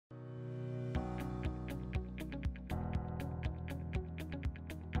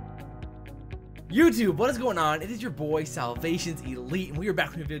YouTube, what is going on? It is your boy SalvationsElite, and we are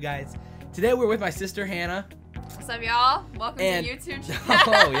back with a video, guys. Today we're with my sister Hannah. What's up, y'all? Welcome to YouTube channel.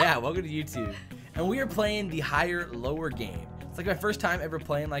 Oh yeah, welcome to YouTube. And we are playing the higher lower game. It's like my first time ever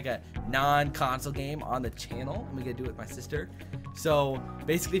playing like a non-console game on the channel. I'm gonna do it with my sister. So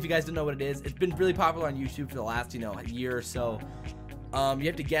basically, if you guys don't know what it is, it's been really popular on YouTube for the last year or so. You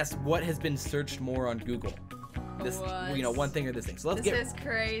have to guess what has been searched more on Google. This, one thing or this thing. So let's This is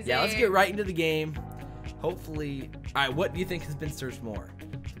crazy. Yeah, let's get right into the game. Hopefully, all right. What do you think has been searched more?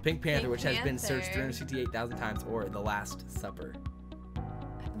 The Pink Panther, which has been searched 368,000 times, or The Last Supper?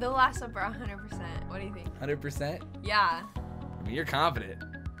 The Last Supper, 100%. What do you think? 100%? Yeah. I mean, you're confident.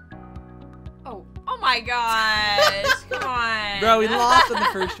 Oh my gosh! Come on. Bro, we lost on the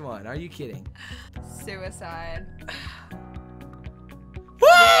first one. Are you kidding? Suicide. Woo!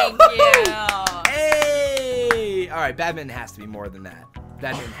 Thank you. Hey! All right, badminton has to be more than that.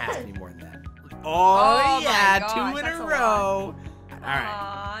 Badminton has to be more than that. Oh yeah, my gosh, 2 in a that's row. All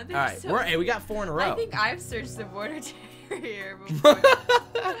right. So Hey, we got 4 in a row. I think I've searched the border terrier before.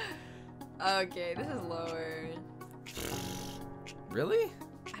 Okay, this is lower. Really?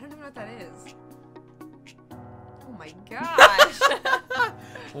 I don't even know what that is. Oh my gosh.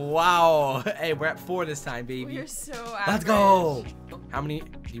 Wow. Hey, we're at 4 this time, baby. We're so average. Let's go. How many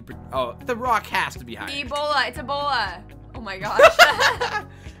do you... Oh, The Rock has to be higher. Ebola. It's Ebola. Oh my gosh.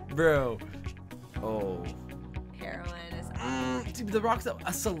 Bro. Oh. Heroin is... Dude, The Rock's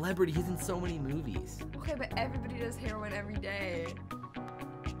a celebrity. He's in so many movies. Okay, but everybody does heroin every day.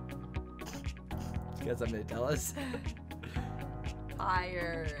 You got something to tell us?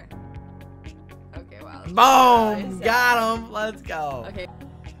 Higher. Okay, wow. Boom! Got him. Let's go. Okay.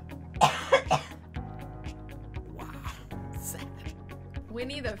 Wow. Sad.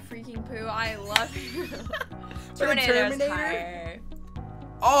 Winnie the freaking Pooh. I love you. Terminator? Higher.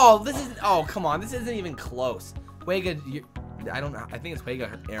 Oh, this is... Oh, come on. This isn't even close. Huega... I don't know. I think it's Huega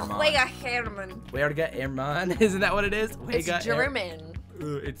Herman. Huega Herman. Huega Herman. Isn't that what it is? Huega It's German.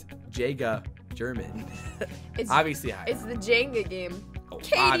 It's Jaga German. It's obviously higher. It's the Jenga game. Oh,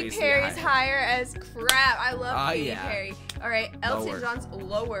 Katy Perry's higher as crap. I love Katy yeah. Perry. All right, Elton John's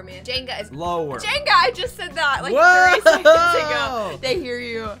lower, man. Jenga is lower. Jenga, I just said that like Whoa! 3 seconds ago. They hear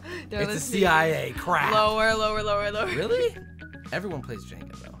you. They're It's listening. the CIA. Crap. Lower, lower, lower, lower. Really? Everyone plays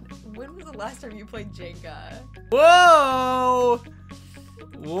Jenga though. When was the last time you played Jenga? Whoa!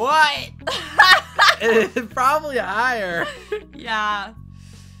 What? It's probably higher. Yeah.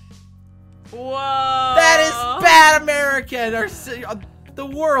 Whoa. That is bad American or the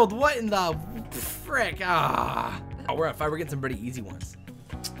world. What in the frick? Ah. Oh, we're at 5. We're getting some pretty easy ones.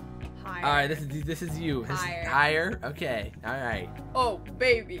 Higher. All right, this is you. This Higher. Is higher. Okay. All right. Oh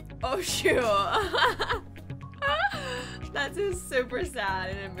baby. Oh shoot. That's just super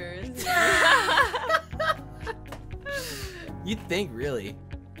sad and embarrassing. You think really?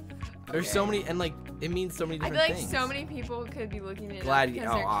 There's so many, and like it means so many I different feel like things. so many people could be looking at it Glad because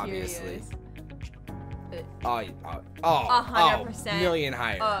you. Oh, they're obviously. curious. Oh, 100% million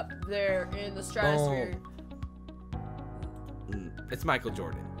higher. Up there in the stratosphere. It's Michael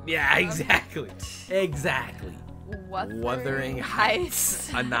Jordan. Yeah, exactly. Exactly. Wuthering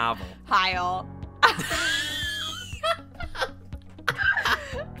Heights. A novel. Heil.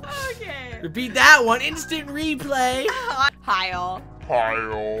 Okay. Repeat that one. Instant replay. Heil.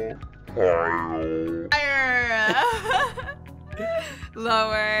 Heil. Heil. Higher.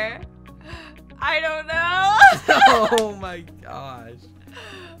 Lower. I don't know. Oh my gosh.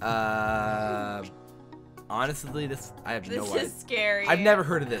 Honestly, I have no idea. This is scary. I've never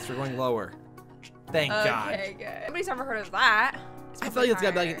heard of this. We're going lower. Thank God. Okay, good. Nobody's ever heard of that. I feel like it's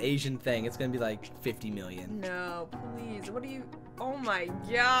gotta be like an Asian thing. It's gonna be like 50 million. No, please. What do you? Oh my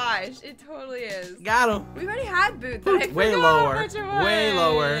gosh, it totally is. Got him. We've already had Boots. But I Way forgot lower. how much it Way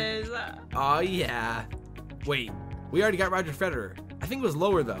was. lower. Oh yeah. Wait, we already got Roger Federer. I think it was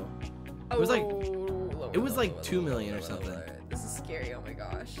lower though. It was like lower, it was like lower, 2 million or lower, something. lower. This is scary. Oh my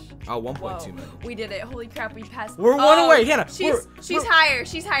gosh. Oh, 1.2 Whoa. million. We did it. Holy crap, we passed. We're 1 away, Hannah. She's higher.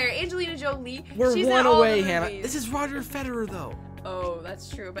 She's higher. Angelina Jolie. We're she's 1 in all away, the Hannah. movies. This is Roger Federer though. Oh, that's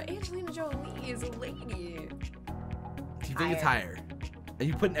true. But Angelina Jolie is a lady. Do you think it's higher? Are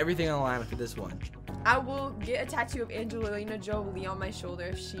you putting everything on the line for this one? I will get a tattoo of Angelina Jolie on my shoulder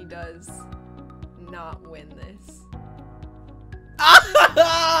if she does not win this.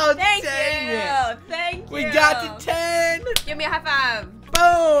 Oh, Thank dang you. it. Thank you. We got to 10. Give me a high five.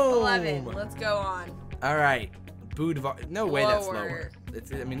 Boom. 11. Let's go on. All right. Boudoir. No way that's Lower. lower.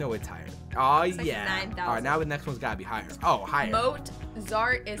 I mean, no, it's higher. Oh, It's like yeah. 9,000. All right, now the next one's got to be higher. Oh, higher.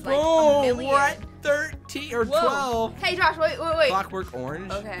 Mozart is like Boom. a million. We're at 13 or Whoa. 12. Hey, Josh, wait. Clockwork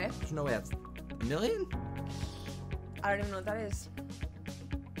Orange. Okay. There's no way that's... 1 million? I don't even know what that is.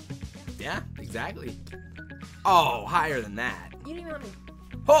 Yeah, exactly. Oh, higher than that. You didn't even let me.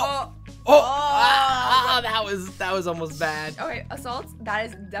 Oh, that was almost bad. Okay, assault. That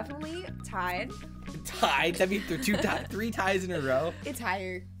is definitely tied. Tied? That means three ties in a row. It's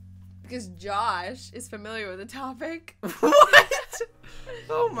higher because Josh is familiar with the topic. What?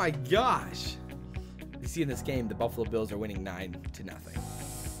 Oh my gosh. You see in this game, the Buffalo Bills are winning 9-0.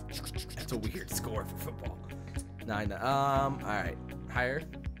 That's a weird score for football. 9. All right, higher.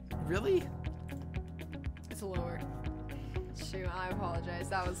 Really? It's lower. Shoot, I apologize.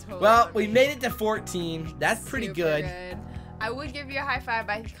 That was totally. Well, on we me. made it to 14. That's pretty Super good. I would give you a high five,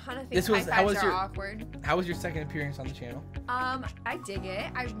 but I kind of think This was- high how fives was are your- awkward. How was your second appearance on the channel? I dig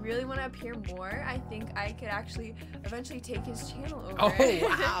it. I really want to appear more. I think I could actually eventually take his channel over. Oh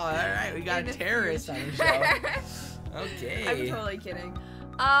wow! All right, we got In a the terrorist on the future. show. Okay. I'm totally kidding.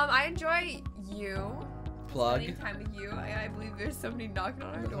 I enjoy you. Plug. Spending time with you. I believe there's somebody knocking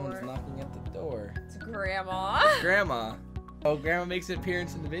on our Someone's door. knocking at the door. It's Grandma. Grandma. Oh, Grandma makes an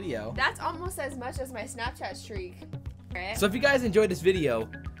appearance in the video. That's almost as much as my Snapchat streak. Right? So if you guys enjoyed this video,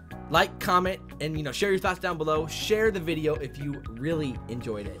 like, comment, and share your thoughts down below. Share the video if you really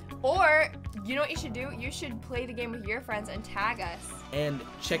enjoyed it. Or, you know what you should do? You should play the game with your friends and tag us And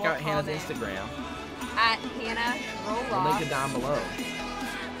check We'll out Hannah's comment. Instagram. at Hannah I'll link it Roloff. down below.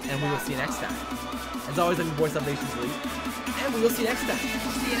 And we will see you next time. As always, I'm your boy SalvationsElite. And we will see you next time.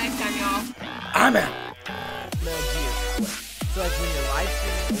 See you next time, y'all. I'm out. MLG is quick. So like when you're live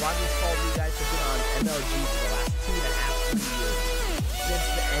streaming, a lot of these Call of Duty guys have been on MLG for the last 2.5 years. Since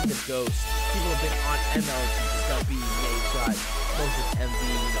the end of Ghost, people have been on MLG. Stumpy, Nate, Judge, Moses, MV,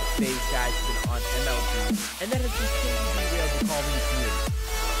 FaZe guys have been on MLG. And that has continued to derail the Call of Duty community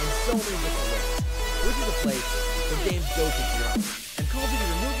in so many different ways. Which is a place where games go to grow. And Call of Duty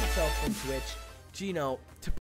removed itself from Twitch to, to